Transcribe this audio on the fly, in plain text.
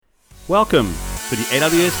Welcome to the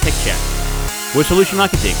AWS Tech Chat. We're solution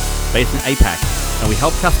architects based in APAC, and we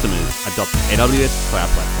help customers adopt the AWS Cloud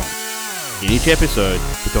Platform. In each episode,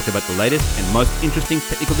 we talk about the latest and most interesting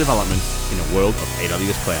technical developments in the world of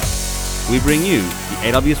AWS Cloud. We bring you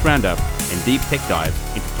the AWS Roundup and deep tech dives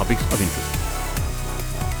into topics of interest.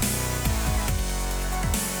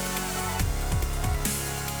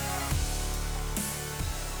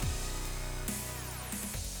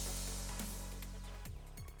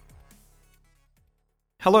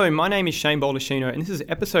 Hello, my name is Shane Baldacchino, and this is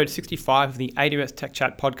episode 65 of the AWS Tech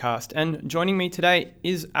Chat podcast. And joining me today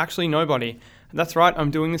is actually nobody. That's right,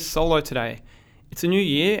 I'm doing this solo today. It's a new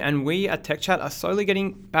year, and we at Tech Chat are slowly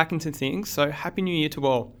getting back into things, so Happy New Year to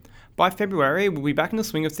all. By February, we'll be back in the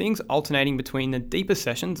swing of things, alternating between the deeper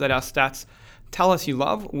sessions that our stats tell us you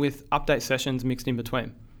love with update sessions mixed in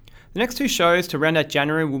between. The next two shows to round out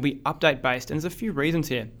January will be update-based, and there's a few reasons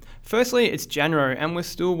here. Firstly, it's January, and we're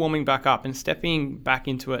still warming back up and stepping back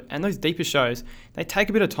into it, and those deeper shows, they take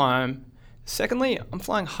a bit of time. Secondly, I'm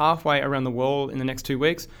flying halfway around the world in the next 2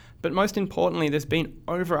 weeks, but most importantly, there's been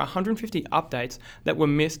over 150 updates that were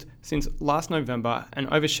missed since last November and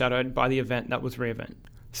overshadowed by the event that was re:Event.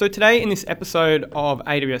 So today in this episode of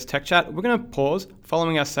AWS Tech Chat, we're going to pause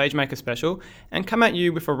following our SageMaker special and come at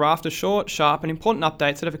you with a raft of short, sharp and important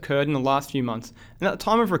updates that have occurred in the last few months. And at the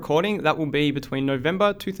time of recording, that will be between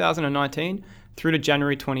November 2019 through to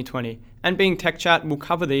January 2020. And being Tech Chat, we'll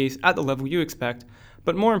cover these at the level you expect,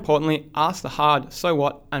 but more importantly, ask the hard so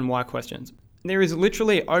what and why questions. There is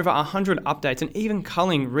literally over 100 updates and even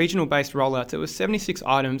culling regional-based rollouts. It was 76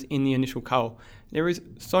 items in the initial cull. There is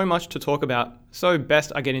so much to talk about, so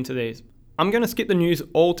best I get into these. I'm going to skip the news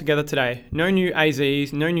altogether today. No new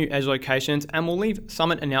AZs, no new edge locations, and we'll leave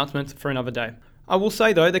summit announcements for another day. I will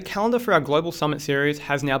say though, the calendar for our Global Summit series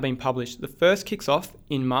has now been published. The first kicks off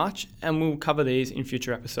in March, and we'll cover these in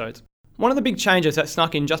future episodes. One of the big changes that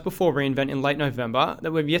snuck in just before re:Invent in late November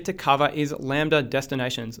that we've yet to cover is Lambda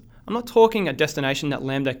destinations. I'm not talking a destination that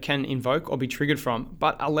Lambda can invoke or be triggered from,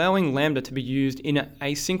 but allowing Lambda to be used in an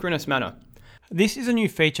asynchronous manner. This is a new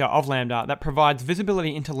feature of Lambda that provides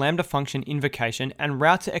visibility into Lambda function invocation and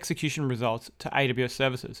route to execution results to AWS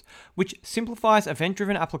services, which simplifies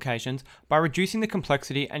event-driven applications by reducing the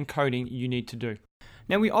complexity and coding you need to do.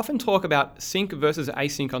 Now, we often talk about sync versus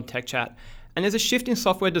async on Tech Chat, and there's a shift in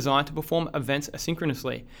software design to perform events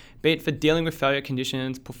asynchronously, be it for dealing with failure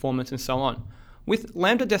conditions, performance, and so on. With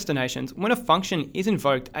Lambda destinations, when a function is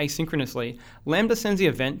invoked asynchronously, Lambda sends the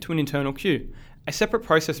event to an internal queue. A separate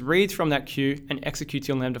process reads from that queue and executes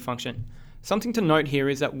your Lambda function. Something to note here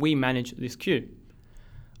is that we manage this queue.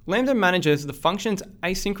 Lambda manages the function's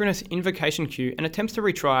asynchronous invocation queue and attempts to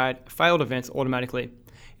retry failed events automatically.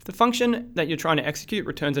 If the function that you're trying to execute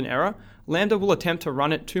returns an error, Lambda will attempt to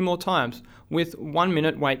run it 2 more times, with 1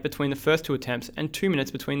 minute wait between the first 2 attempts and 2 minutes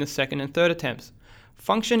between the second and third attempts.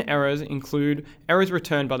 Function errors include errors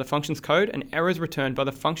returned by the function's code and errors returned by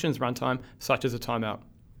the function's runtime, such as a timeout.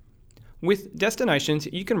 With destinations,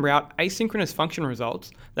 you can route asynchronous function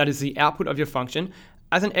results, that is the output of your function,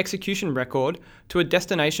 as an execution record to a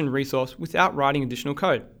destination resource without writing additional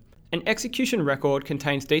code. An execution record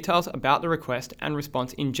contains details about the request and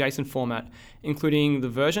response in JSON format, including the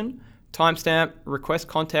version, timestamp, request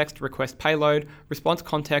context, request payload, response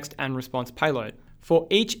context, and response payload. For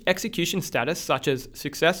each execution status, such as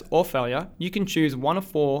success or failure, you can choose one of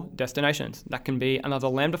 4 destinations. That can be another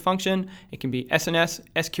Lambda function, it can be SNS,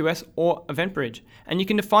 SQS, or EventBridge. And you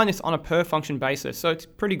can define this on a per function basis, so it's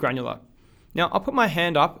pretty granular. Now, I'll put my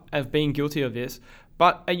hand up as being guilty of this,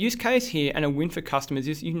 but a use case here and a win for customers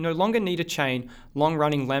is you no longer need to chain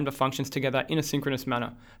long-running Lambda functions together in a synchronous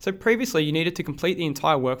manner. So previously, you needed to complete the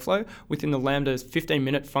entire workflow within the Lambda's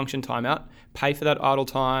 15-minute function timeout, pay for that idle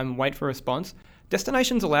time, wait for a response.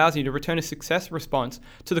 Destinations allows you to return a success response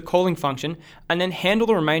to the calling function and then handle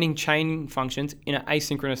the remaining chain functions in an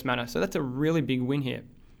asynchronous manner. So that's a really big win here.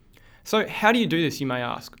 So how do you do this, you may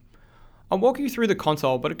ask? I'll walk you through the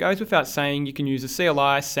console, but it goes without saying you can use a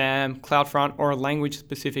CLI, SAM, CloudFront, or a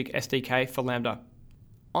language-specific SDK for Lambda.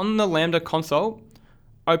 On the Lambda console,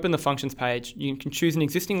 open the functions page. You can choose an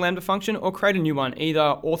existing Lambda function or create a new one, either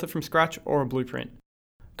author from scratch or a blueprint.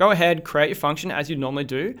 Go ahead, create your function as you'd normally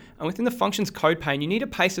do, and within the function's code pane, you need to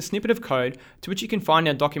paste a snippet of code to which you can find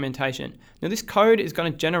our documentation. Now, this code is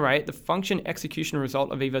going to generate the function execution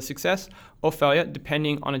result of either success or failure,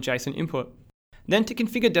 depending on a JSON input. Then to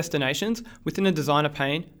configure destinations, within the designer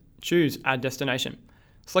pane, choose Add Destination.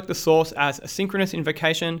 Select the source as a synchronous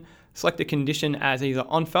invocation, select the condition as either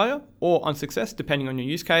on failure or on success, depending on your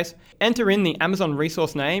use case. Enter in the Amazon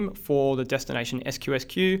resource name for the destination SQS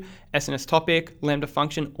queue, SNS topic, Lambda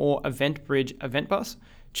function, or EventBridge event bus.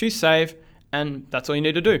 Choose Save, and that's all you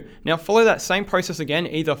need to do. Now follow that same process again,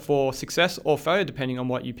 either for success or failure, depending on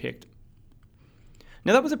what you picked.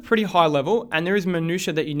 Now that was a pretty high level, and there is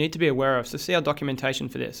minutiae that you need to be aware of, so see our documentation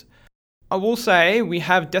for this. I will say we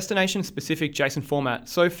have destination-specific JSON format.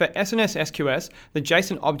 So for SNS SQS, the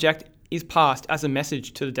JSON object is passed as a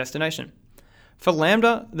message to the destination. For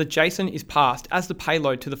Lambda, the JSON is passed as the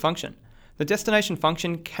payload to the function. The destination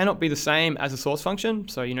function cannot be the same as the source function,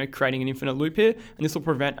 so creating an infinite loop here, and this will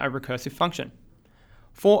prevent a recursive function.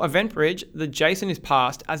 For EventBridge, the JSON is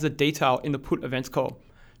passed as the detail in the put events call.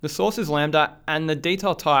 The source is Lambda, and the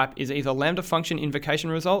detail type is either Lambda function invocation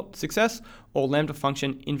result success or Lambda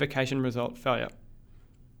function invocation result failure.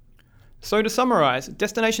 So to summarize,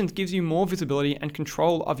 destinations gives you more visibility and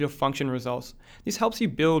control of your function results. This helps you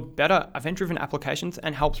build better event-driven applications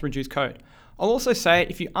and helps reduce code. I'll also say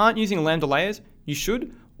if you aren't using Lambda layers, you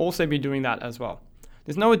should also be doing that as well.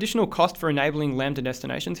 There's no additional cost for enabling Lambda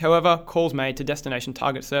destinations. However, calls made to destination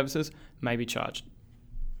target services may be charged.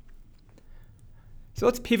 So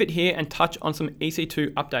let's pivot here and touch on some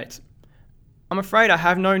EC2 updates. I'm afraid I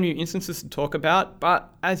have no new instances to talk about,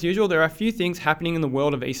 but as usual, there are a few things happening in the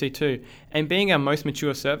world of EC2, and being our most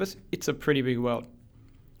mature service, it's a pretty big world.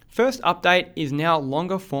 First update is now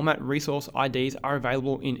longer format resource IDs are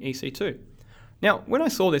available in EC2. Now, when I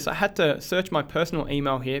saw this, I had to search my personal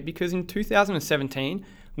email here because in 2017,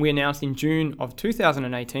 we announced in June of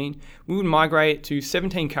 2018, we would migrate to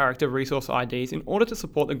 17 character resource IDs in order to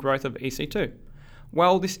support the growth of EC2.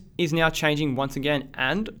 Well, this is now changing once again,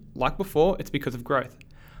 and like before, it's because of growth.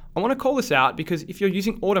 I want to call this out because if you're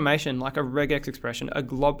using automation like a regex expression, a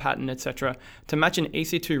glob pattern, etc., to match an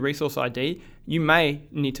EC2 resource ID, you may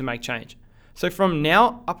need to make change. So from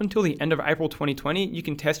now up until the end of April 2020, you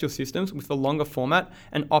can test your systems with the longer format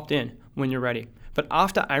and opt in when you're ready. But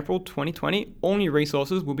after April 2020, all new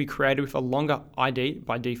resources will be created with a longer ID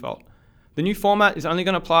by default. The new format is only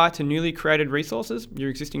going to apply to newly created resources. Your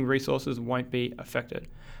existing resources won't be affected.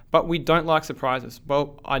 But we don't like surprises.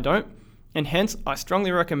 Well, I don't. And hence, I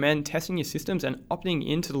strongly recommend testing your systems and opting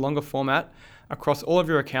into the longer format across all of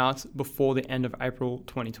your accounts before the end of April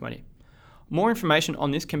 2020. More information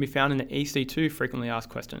on this can be found in the EC2 frequently asked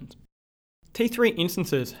questions. T3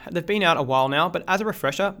 instances, they've been out a while now, but as a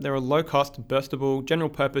refresher, they're a low-cost, burstable,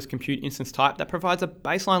 general-purpose compute instance type that provides a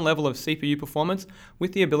baseline level of CPU performance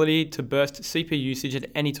with the ability to burst CPU usage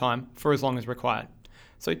at any time for as long as required.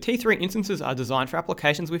 So T3 instances are designed for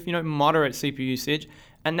applications with moderate CPU usage,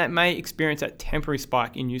 and that may experience that temporary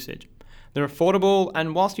spike in usage. They're affordable,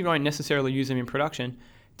 and whilst you won't necessarily use them in production,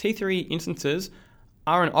 T3 instances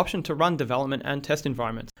are an option to run development and test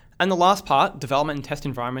environments. And the last part, development and test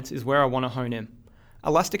environments, is where I want to hone in.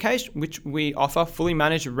 Elasticache, which we offer fully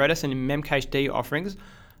managed Redis and Memcached offerings,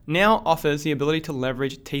 now offers the ability to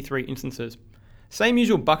leverage T3 instances. Same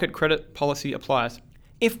usual bucket credit policy applies.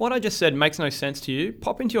 If what I just said makes no sense to you,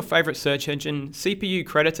 pop into your favorite search engine, CPU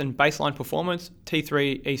credits and baseline performance,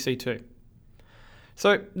 T3 EC2.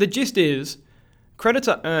 So the gist is, credits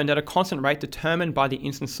are earned at a constant rate determined by the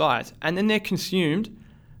instance size, and then they're consumed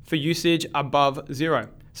for usage above 0.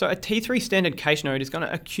 So a T3 standard cache node is going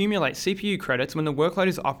to accumulate CPU credits when the workload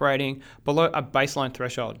is operating below a baseline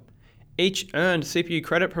threshold. Each earned CPU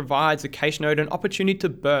credit provides the cache node an opportunity to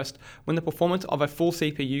burst when the performance of a full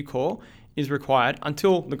CPU core is required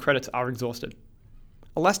until the credits are exhausted.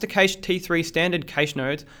 Elasticache T3 standard cache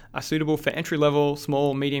nodes are suitable for entry-level,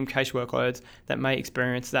 small, medium cache workloads that may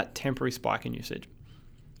experience that temporary spike in usage.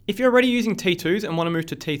 If you're already using T2s and want to move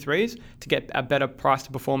to T3s to get a better price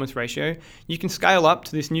to performance ratio, you can scale up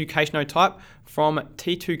to this new cache node type from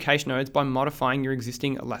T2 cache nodes by modifying your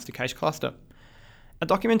existing Elasticache cluster. A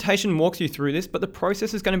documentation walks you through this, but the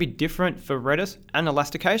process is going to be different for Redis and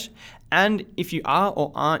Elasticache, and if you are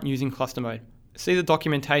or aren't using cluster mode. See the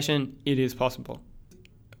documentation, it is possible.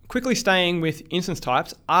 Quickly staying with instance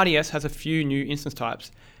types, RDS has a few new instance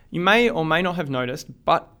types. You may or may not have noticed,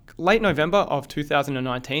 but late November of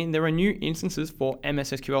 2019, there are new instances for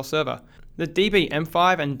MS SQL Server. The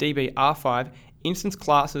DB-M5 and DB-R5 instance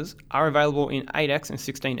classes are available in 8x and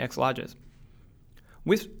 16x larges.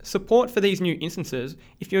 With support for these new instances,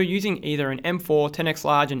 if you're using either an M4 10x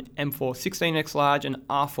large, an M4 16x large, an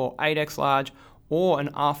R4 8x large, or an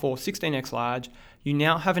R4 16x large, you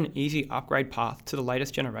now have an easy upgrade path to the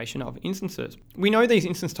latest generation of instances. We know these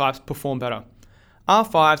instance types perform better.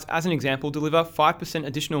 R5s, as an example, deliver 5%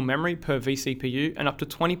 additional memory per vCPU and up to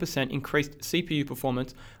 20% increased CPU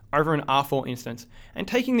performance over an R4 instance. And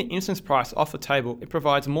taking the instance price off the table, it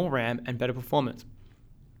provides more RAM and better performance.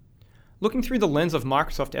 Looking through the lens of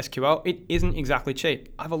Microsoft SQL, it isn't exactly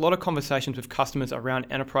cheap. I have a lot of conversations with customers around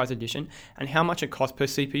Enterprise Edition and how much it costs per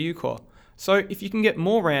CPU core. So if you can get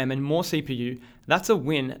more RAM and more CPU, that's a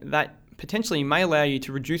win that potentially may allow you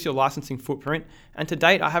to reduce your licensing footprint, and to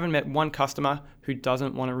date I haven't met one customer who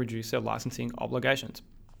doesn't want to reduce their licensing obligations.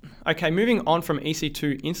 Okay, moving on from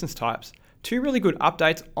EC2 instance types, two really good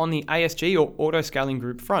updates on the ASG or auto-scaling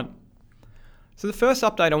group front. So the first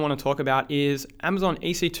update I want to talk about is Amazon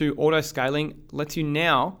EC2 auto-scaling lets you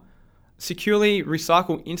now securely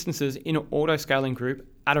recycle instances in an auto-scaling group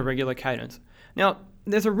at a regular cadence. Now,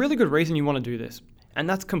 there's a really good reason you want to do this, and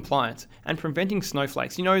that's compliance and preventing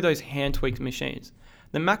snowflakes, those hand-tweaked machines.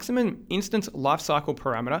 The maximum instance lifecycle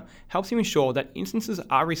parameter helps you ensure that instances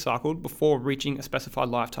are recycled before reaching a specified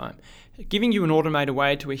lifetime, giving you an automated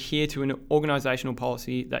way to adhere to an organizational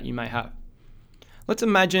policy that you may have. Let's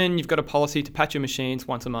imagine you've got a policy to patch your machines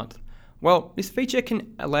once a month. Well, this feature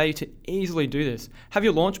can allow you to easily do this. Have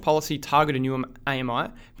your launch policy target a new AMI,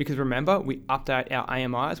 because remember, we update our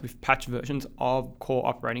AMIs with patched versions of core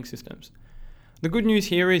operating systems. The good news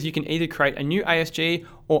here is you can either create a new ASG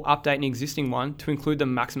or update an existing one to include the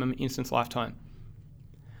maximum instance lifetime.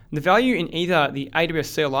 The value in either the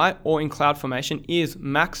AWS CLI or in CloudFormation is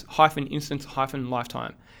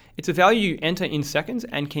max-instance-lifetime. It's a value you enter in seconds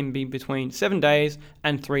and can be between 7 days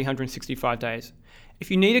and 365 days. If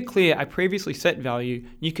you need to clear a previously set value,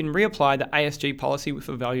 you can reapply the ASG policy with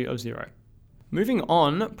a value of 0. Moving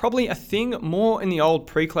on, probably a thing more in the old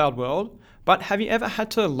pre-cloud world, but have you ever had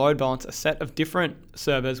to load balance a set of different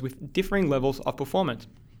servers with differing levels of performance?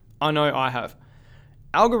 I know I have.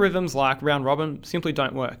 Algorithms like round robin simply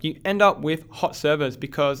don't work. You end up with hot servers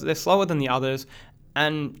because they're slower than the others,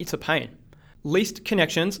 and it's a pain. Least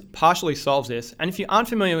connections partially solves this, and if you aren't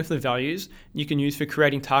familiar with the values you can use for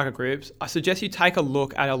creating target groups, I suggest you take a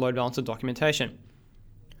look at our load balancer documentation.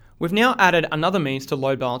 We've now added another means to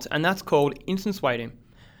load balance, and that's called instance weighting.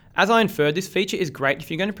 As I inferred, this feature is great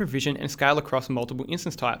if you're going to provision and scale across multiple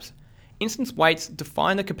instance types. Instance weights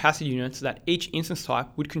define the capacity units that each instance type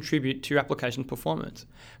would contribute to your application performance,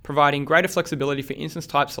 providing greater flexibility for instance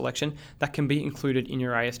type selection that can be included in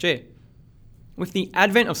your ASG. With the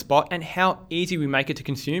advent of Spot and how easy we make it to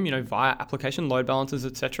consume, via application load balancers,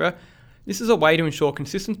 etc., this is a way to ensure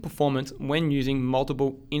consistent performance when using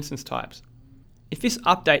multiple instance types. If this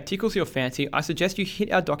update tickles your fancy, I suggest you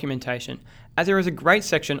hit our documentation, as there is a great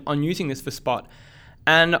section on using this for Spot.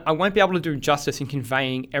 And I won't be able to do justice in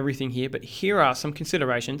conveying everything here, but here are some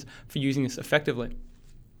considerations for using this effectively.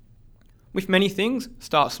 With many things,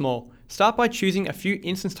 start small. Start by choosing a few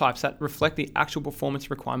instance types that reflect the actual performance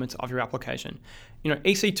requirements of your application.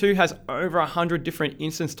 EC2 has over 100 different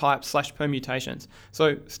instance types / permutations.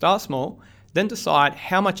 So start small, then decide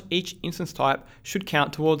how much each instance type should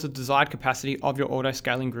count towards the desired capacity of your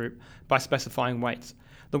auto-scaling group by specifying weights.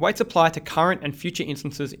 The weights apply to current and future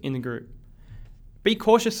instances in the group. Be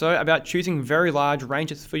cautious though about choosing very large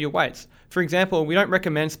ranges for your weights. For example, we don't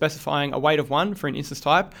recommend specifying a weight of 1 for an instance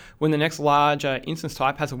type when the next larger instance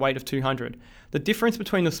type has a weight of 200. The difference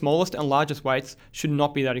between the smallest and largest weights should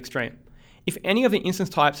not be that extreme. If any of the instance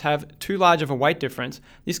types have too large of a weight difference,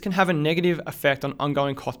 this can have a negative effect on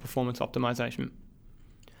ongoing cost performance optimization.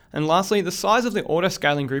 And lastly, the size of the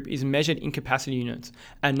auto-scaling group is measured in capacity units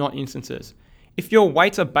and not instances. If your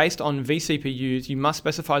weights are based on vCPUs, you must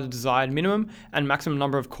specify the desired minimum and maximum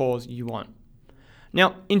number of cores you want.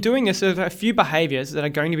 Now, in doing this, there's a few behaviors that are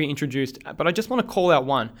going to be introduced, but I just want to call out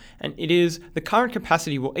one, and it is the current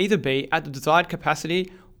capacity will either be at the desired capacity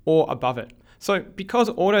or above it. So because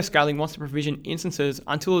auto-scaling wants to provision instances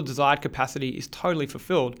until the desired capacity is totally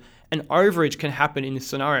fulfilled, an overage can happen in this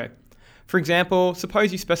scenario. For example,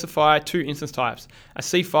 suppose you specify two instance types, a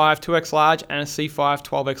C5 2x large and a C5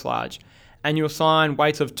 12x large, and you assign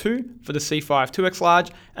weights of 2 for the C5 2x large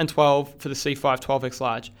and 12 for the C5 12x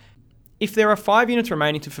large. If there are 5 units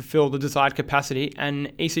remaining to fulfill the desired capacity and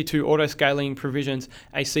EC2 auto-scaling provisions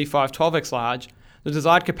a C5 12x large, the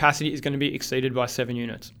desired capacity is going to be exceeded by 7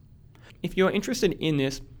 units. If you're interested in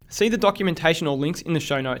this, see the documentation or links in the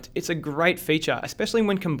show notes. It's a great feature, especially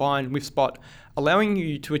when combined with Spot, allowing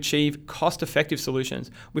you to achieve cost-effective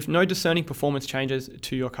solutions with no discerning performance changes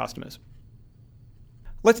to your customers.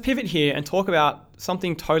 Let's pivot here and talk about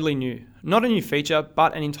something totally new. Not a new feature,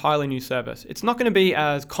 but an entirely new service. It's not going to be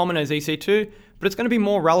as common as EC2, but it's going to be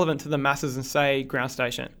more relevant to the masses than, say,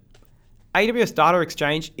 GroundStation. AWS Data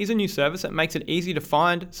Exchange is a new service that makes it easy to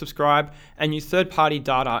find, subscribe, and use third-party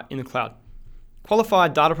data in the cloud.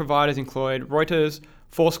 Qualified data providers include Reuters,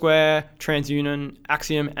 Foursquare, TransUnion,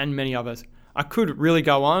 Axiom, and many others. I could really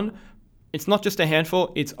go on. It's not just a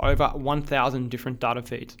handful, it's over 1,000 different data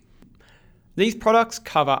feeds. These products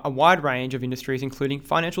cover a wide range of industries including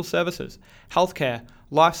financial services, healthcare,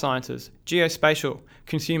 life sciences, geospatial,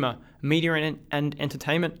 consumer, media and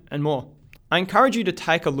entertainment, and more. I encourage you to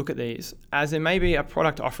take a look at these, as there may be a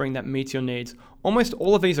product offering that meets your needs. Almost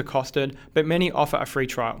all of these are costed, but many offer a free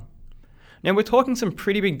trial. Now we're talking some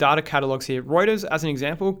pretty big data catalogs here. Reuters, as an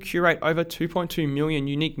example, curate over 2.2 million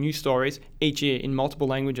unique news stories each year in multiple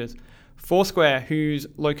languages. Foursquare, whose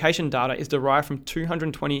location data is derived from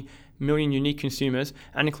 220 million unique consumers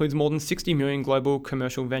and includes more than 60 million global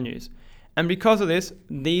commercial venues. And because of this,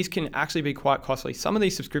 these can actually be quite costly. Some of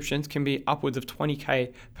these subscriptions can be upwards of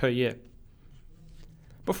 $20,000 per year.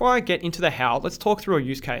 Before I get into the how, let's talk through a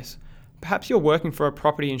use case. Perhaps you're working for a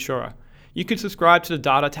property insurer. You could subscribe to the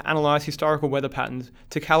data to analyze historical weather patterns,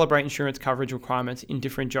 to calibrate insurance coverage requirements in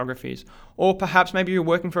different geographies. Or perhaps maybe you're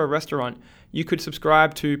working for a restaurant. You could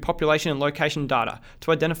subscribe to population and location data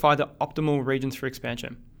to identify the optimal regions for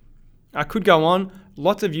expansion. I could go on,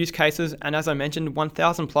 lots of use cases, and as I mentioned,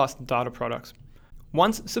 1,000 plus data products.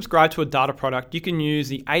 Once subscribed to a data product, you can use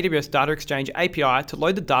the AWS Data Exchange API to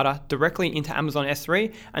load the data directly into Amazon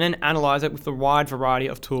S3 and then analyze it with the wide variety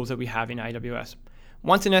of tools that we have in AWS.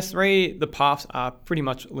 Once in S3, the paths are pretty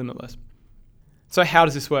much limitless. So how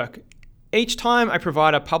does this work? Each time a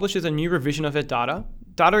provider publishes a new revision of their data,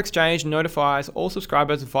 Data Exchange notifies all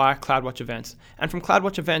subscribers via CloudWatch events. And from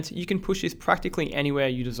CloudWatch events, you can push this practically anywhere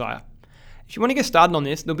you desire. If you want to get started on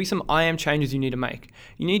this, there'll be some IAM changes you need to make.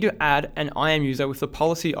 You need to add an IAM user with the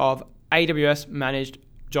policy of AWS Managed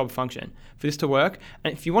Job Function for this to work.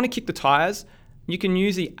 And if you want to kick the tires, you can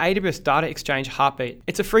use the AWS Data Exchange Heartbeat.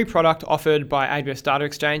 It's a free product offered by AWS Data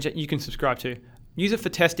Exchange that you can subscribe to. Use it for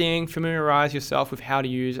testing, familiarize yourself with how to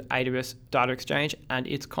use AWS Data Exchange and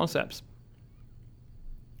its concepts.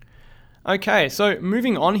 Okay, so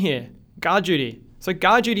moving on here, GuardDuty. So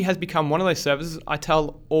GuardDuty has become one of those services I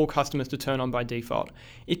tell all customers to turn on by default.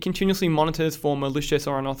 It continuously monitors for malicious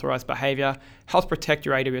or unauthorized behavior, helps protect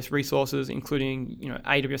your AWS resources, including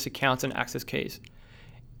AWS accounts and access keys.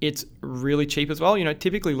 It's really cheap as well,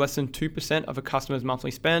 typically less than 2% of a customer's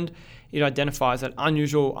monthly spend. It identifies that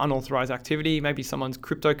unusual, unauthorized activity, maybe someone's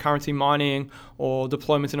cryptocurrency mining or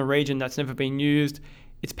deployments in a region that's never been used.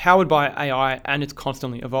 It's powered by AI and it's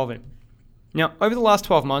constantly evolving. Now, over the last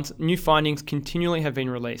 12 months, new findings continually have been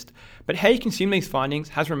released, but how you consume these findings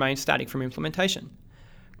has remained static from implementation.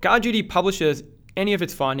 GuardDuty publishes any of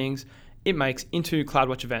its findings it makes into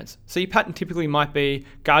CloudWatch events. So your pattern typically might be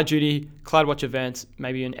GuardDuty, CloudWatch events,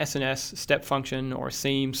 maybe an SNS, step function, or a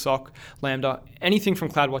SIEM, SOC, Lambda, anything from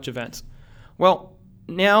CloudWatch events. Well,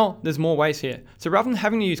 now there's more ways here. So rather than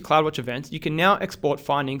having to use CloudWatch events, you can now export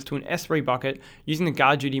findings to an S3 bucket using the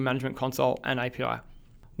GuardDuty Management Console and API.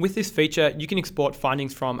 With this feature, you can export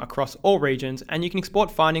findings from across all regions, and you can export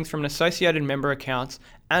findings from an associated member accounts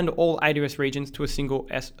and all AWS regions to a single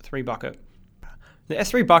S3 bucket. The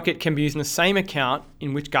S3 bucket can be used in the same account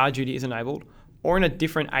in which GuardDuty is enabled, or in a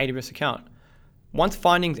different AWS account. Once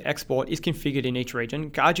findings export is configured in each region,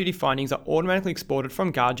 GuardDuty findings are automatically exported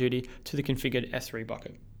from GuardDuty to the configured S3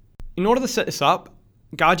 bucket. In order to set this up,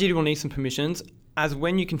 GuardDuty will need some permissions, as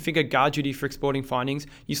when you configure GuardDuty for exporting findings,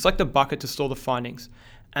 you select a bucket to store the findings,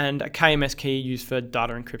 and a KMS key used for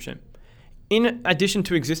data encryption. In addition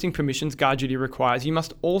to existing permissions GuardDuty requires, you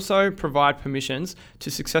must also provide permissions to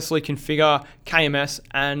successfully configure KMS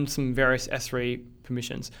and some various S3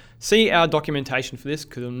 permissions. See our documentation for this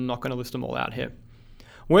because I'm not going to list them all out here.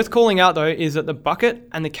 Worth calling out though is that the bucket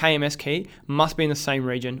and the KMS key must be in the same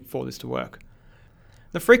region for this to work.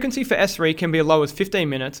 The frequency for S3 can be as low as 15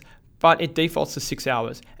 minutes, but it defaults to 6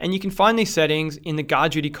 hours. And you can find these settings in the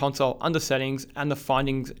GuardDuty console under settings and the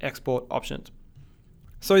findings export options.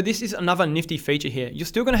 So this is another nifty feature here. You're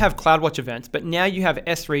still going to have CloudWatch events, but now you have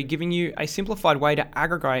S3 giving you a simplified way to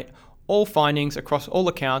aggregate all findings across all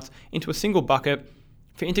accounts into a single bucket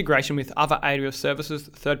for integration with other AWS services,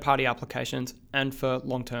 third-party applications, and for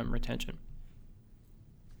long-term retention.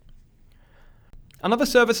 Another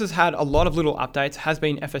service has had a lot of little updates has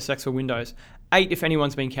been FSx for Windows, 8 if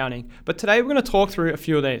anyone's been counting, but today we're going to talk through a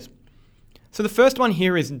few of these. So the first one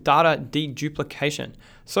here is data deduplication.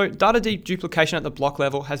 So data deduplication at the block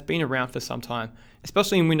level has been around for some time,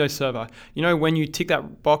 especially in Windows Server. When you tick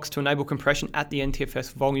that box to enable compression at the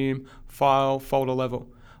NTFS volume, file, folder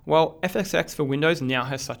level. Well, FSx for Windows now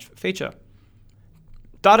has such a feature.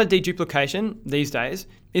 Data deduplication these days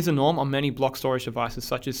is a norm on many block storage devices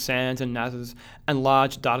such as SANs and NASs, and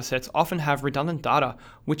large datasets often have redundant data,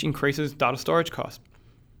 which increases data storage costs.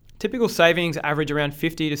 Typical savings average around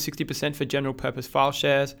 50 to 60% for general purpose file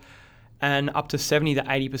shares and up to 70 to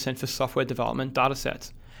 80% for software development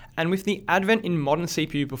datasets. And with the advent in modern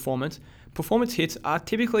CPU performance hits are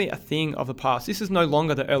typically a thing of the past. This is no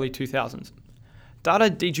longer the early 2000s. Data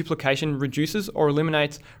deduplication reduces or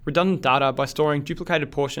eliminates redundant data by storing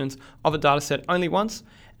duplicated portions of a dataset only once,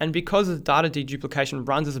 and because the data deduplication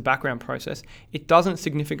runs as a background process, it doesn't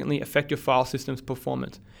significantly affect your file system's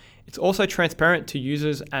performance. It's also transparent to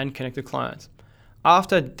users and connected clients.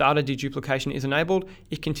 After data deduplication is enabled,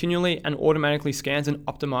 it continually and automatically scans and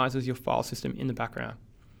optimizes your file system in the background.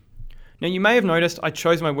 Now, you may have noticed I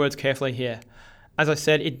chose my words carefully here. As I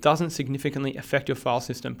said, it doesn't significantly affect your file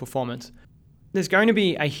system performance. There's going to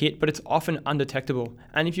be a hit, but it's often undetectable.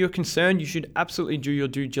 And if you're concerned, you should absolutely do your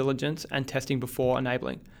due diligence and testing before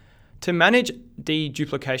enabling. To manage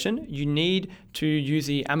deduplication, you need to use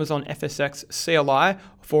the Amazon FSx CLI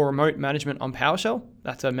for remote management on PowerShell.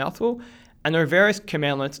 That's a mouthful. And there are various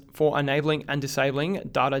commandlets for enabling and disabling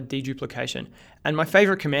data deduplication. And my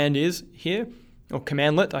favorite command is here, or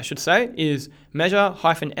commandlet I should say, is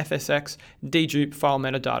measure-fsx dedupe file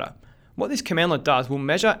metadata. What this commandlet does will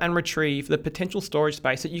measure and retrieve the potential storage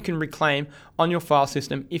space that you can reclaim on your file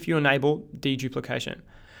system if you enable deduplication.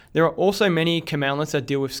 There are also many commandlets that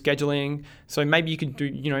deal with scheduling, so maybe you could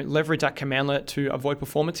leverage that commandlet to avoid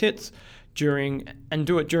performance hits during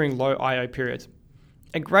low I/O periods.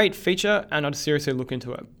 A great feature, and I'd seriously look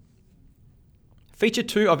into it. Feature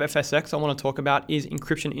 2 of FSx I want to talk about is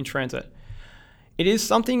encryption in transit. It is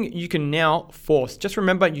something you can now force. Just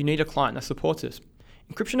remember, you need a client that supports this.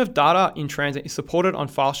 Encryption of data in transit is supported on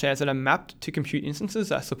file shares that are mapped to compute instances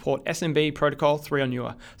that support SMB Protocol 3 or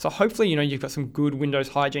newer. So hopefully, you've got some good Windows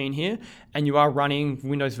hygiene here, and you are running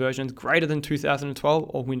Windows versions greater than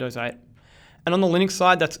 2012 or Windows 8. And on the Linux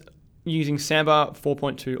side, that's using Samba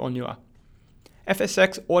 4.2 or newer.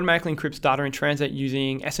 FSx automatically encrypts data in transit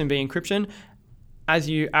using SMB encryption as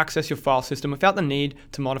you access your file system without the need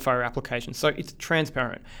to modify your application. So it's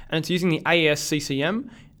transparent, and it's using the AES CCM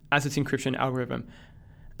as its encryption algorithm,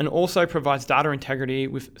 and also provides data integrity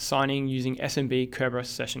with signing using SMB Kerberos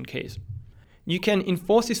session keys. You can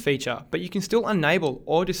enforce this feature, but you can still enable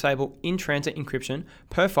or disable in-transit encryption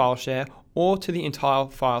per file share or to the entire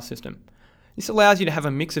file system. This allows you to have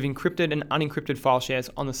a mix of encrypted and unencrypted file shares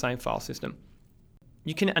on the same file system.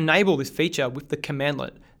 You can enable this feature with the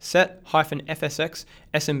commandlet set-fsx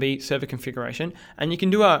SMB server configuration, and you can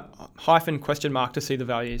do a -? to see the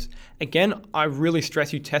values. Again, I really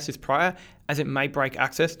stress you test this prior, as it may break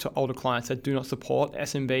access to older clients that do not support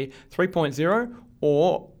SMB 3.0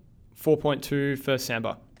 or 4.2 for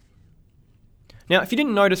Samba. Now, if you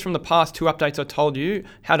didn't notice from the past 2 updates I told you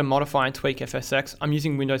how to modify and tweak FSx, I'm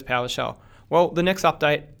using Windows PowerShell. Well, the next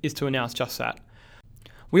update is to announce just that.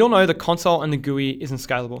 We all know the console and the GUI isn't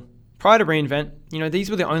scalable. Prior to reInvent, these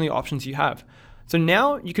were the only options you have. So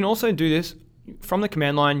now you can also do this from the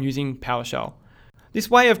command line using PowerShell. This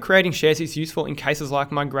way of creating shares is useful in cases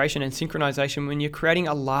like migration and synchronization when you're creating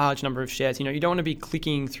a large number of shares. You don't want to be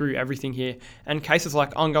clicking through everything here. And cases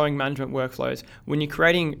like ongoing management workflows when you're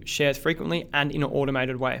creating shares frequently and in an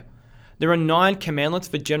automated way. There are 9 commandlets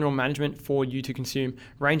for general management for you to consume,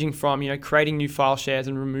 ranging from creating new file shares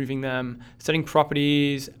and removing them, setting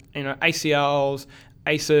properties, ACLs,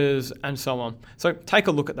 ACEs, and so on. So take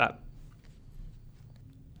a look at that.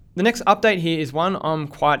 The next update here is one I'm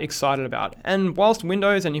quite excited about. And whilst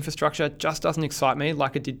Windows and infrastructure just doesn't excite me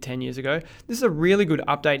like it did 10 years ago, this is a really good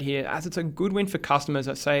update here, as it's a good win for customers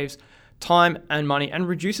that saves time and money and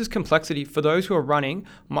reduces complexity for those who are running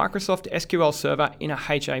Microsoft SQL Server in a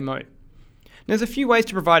HA mode. There's a few ways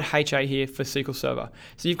to provide HA here for SQL Server.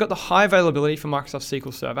 So you've got the high availability for Microsoft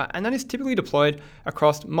SQL Server, and that is typically deployed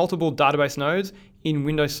across multiple database nodes in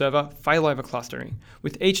Windows Server failover clustering,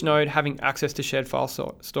 with each node having access to shared file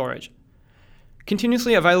storage.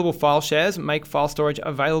 Continuously available file shares make file storage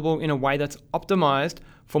available in a way that's optimized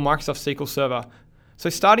for Microsoft SQL Server. So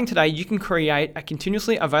starting today, you can create a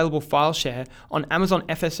continuously available file share on Amazon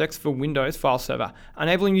FSx for Windows file server,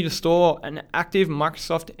 enabling you to store an active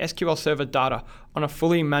Microsoft SQL Server data on a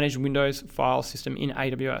fully managed Windows file system in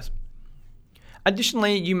AWS.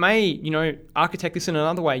 Additionally, you may, architect this in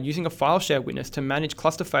another way using a file share witness to manage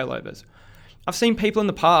cluster failovers. I've seen people in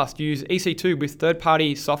the past use EC2 with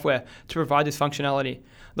third-party software to provide this functionality.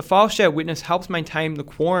 The file share witness helps maintain the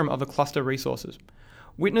quorum of the cluster resources.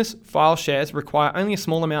 Witness file shares require only a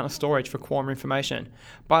small amount of storage for quorum information.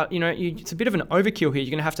 But, it's a bit of an overkill here.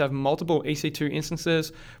 You're going to have multiple EC2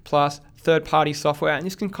 instances plus third-party software, and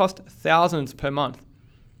this can cost thousands per month.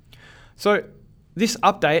 So this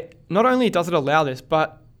update, not only does it allow this,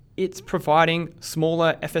 but it's providing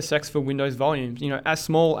smaller FSx for Windows volumes, as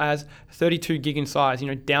small as 32 gig in size,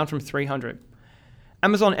 down from 300.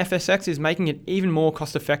 Amazon FSx is making it even more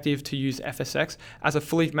cost-effective to use FSx as a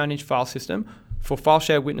fully managed file system for file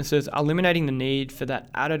share witnesses, eliminating the need for that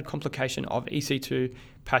added complication of EC2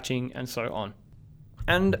 patching and so on.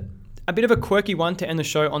 And a bit of a quirky one to end the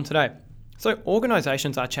show on today. So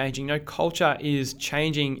organizations are changing. Culture is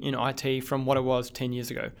changing in IT from what it was 10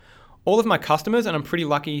 years ago. All of my customers, and I'm pretty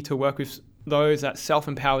lucky to work with those that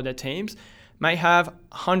self-empower their teams, may have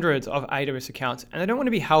hundreds of AWS accounts, and they don't want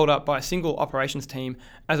to be held up by a single operations team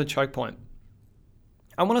as a choke point.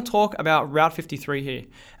 I want to talk about Route 53 here,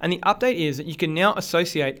 and the update is that you can now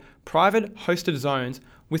associate private hosted zones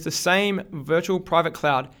with the same virtual private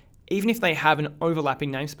cloud, even if they have an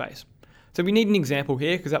overlapping namespace. So we need an example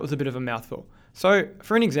here because that was a bit of a mouthful. So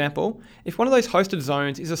for an example, if one of those hosted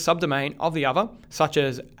zones is a subdomain of the other, such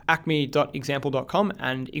as acme.example.com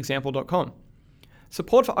and example.com,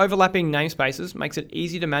 support for overlapping namespaces makes it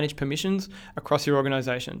easy to manage permissions across your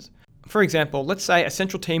organizations. For example, let's say a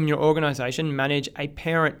central team in your organization manage a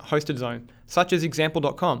parent hosted zone, such as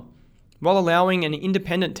example.com, while allowing an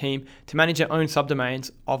independent team to manage their own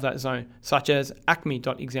subdomains of that zone, such as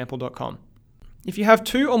acme.example.com. If you have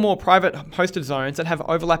two or more private hosted zones that have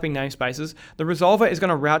overlapping namespaces, the resolver is going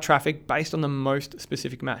to route traffic based on the most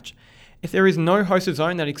specific match. If there is no hosted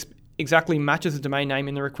zone that exactly matches the domain name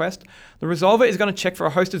in the request, the resolver is going to check for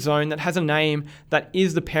a hosted zone that has a name that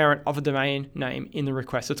is the parent of a domain name in the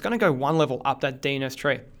request. So it's going to go one level up that DNS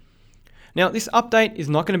tree. Now, this update is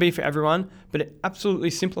not going to be for everyone, but it absolutely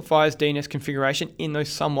simplifies DNS configuration in those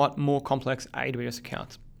somewhat more complex AWS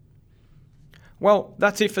accounts. Well,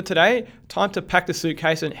 that's it for today. Time to pack the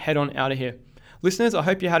suitcase and head on out of here. Listeners, I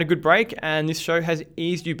hope you had a good break and this show has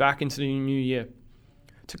eased you back into the new year.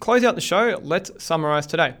 To close out the show, let's summarize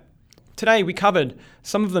today. Today, we covered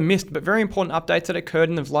some of the missed but very important updates that occurred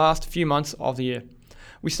in the last few months of the year.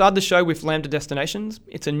 We started the show with Lambda Destinations.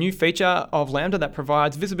 It's a new feature of Lambda that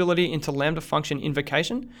provides visibility into Lambda function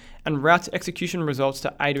invocation and routes execution results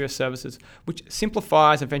to AWS services, which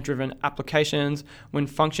simplifies event-driven applications when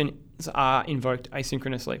functions are invoked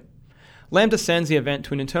asynchronously. Lambda sends the event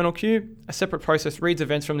to an internal queue, a separate process reads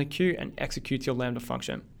events from the queue and executes your Lambda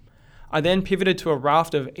function. I then pivoted to a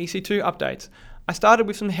raft of EC2 updates. I started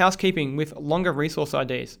with some housekeeping with longer resource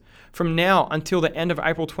IDs. From now until the end of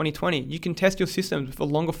April 2020, you can test your systems with a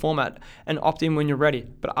longer format and opt in when you're ready.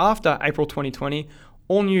 But after April 2020,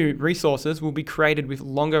 all new resources will be created with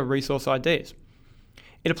longer resource IDs.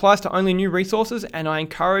 It applies to only new resources, and I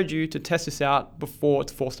encourage you to test this out before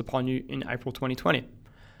it's forced upon you in April 2020.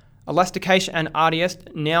 Elasticache and RDS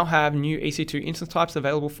now have new EC2 instance types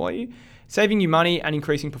available for you, saving you money and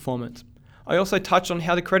increasing performance. I also touched on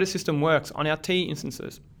how the credit system works on our T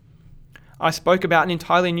instances. I spoke about an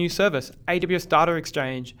entirely new service, AWS Data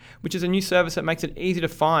Exchange, which is a new service that makes it easy to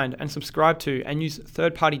find and subscribe to and use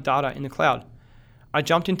third-party data in the cloud. I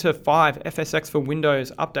jumped into 5 FSx for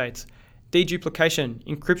Windows updates, deduplication,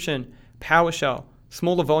 encryption, PowerShell,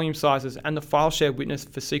 smaller volume sizes, and the file share witness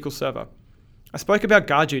for SQL Server. I spoke about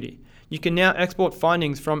GuardDuty. You can now export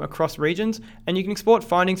findings from across regions, and you can export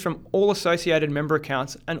findings from all associated member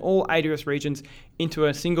accounts and all AWS regions into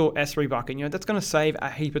a single S3 bucket. That's going to save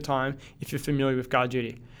a heap of time if you're familiar with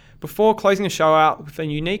GuardDuty. Before closing the show out with a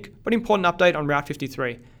unique but important update on Route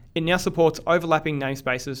 53, it now supports overlapping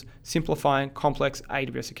namespaces, simplifying complex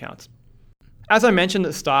AWS accounts. As I mentioned at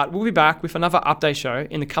the start, we'll be back with another update show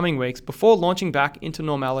in the coming weeks before launching back into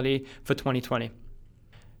normality for 2020.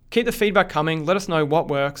 Keep the feedback coming. Let us know what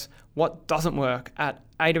works, what doesn't work at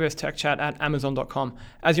awstechchat@amazon.com,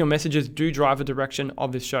 as your messages do drive the direction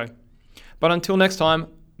of this show. But until next time,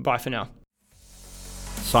 bye for now.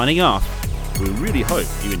 Signing off, we really hope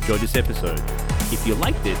you enjoyed this episode. If you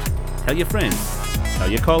liked it, tell your friends,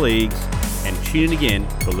 tell your colleagues, and tune in again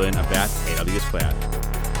to learn about AWS Cloud.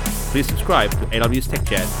 Please subscribe to AWS Tech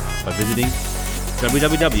Chat by visiting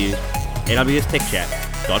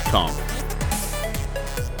www.awstechchat.com.